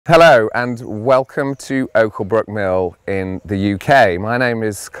Hello and welcome to Oaklebrook Mill in the UK. My name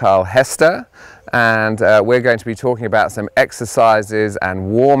is Carl Hester and we're going to be talking about some exercises and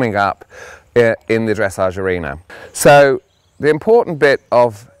warming up in the dressage arena. So the important bit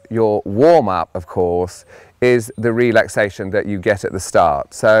of your warm-up, of course, is the relaxation that you get at the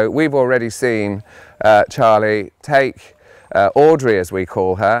start. So we've already seen Charlie take Audrey, as we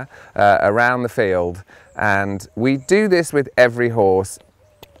call her, around the field, and we do this with every horse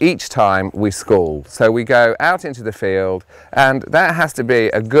each time we school. So we go out into the field, and that has to be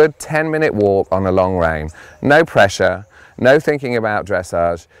a good 10-minute walk on a long rein. No pressure, no thinking about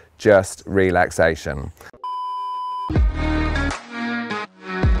dressage, just relaxation.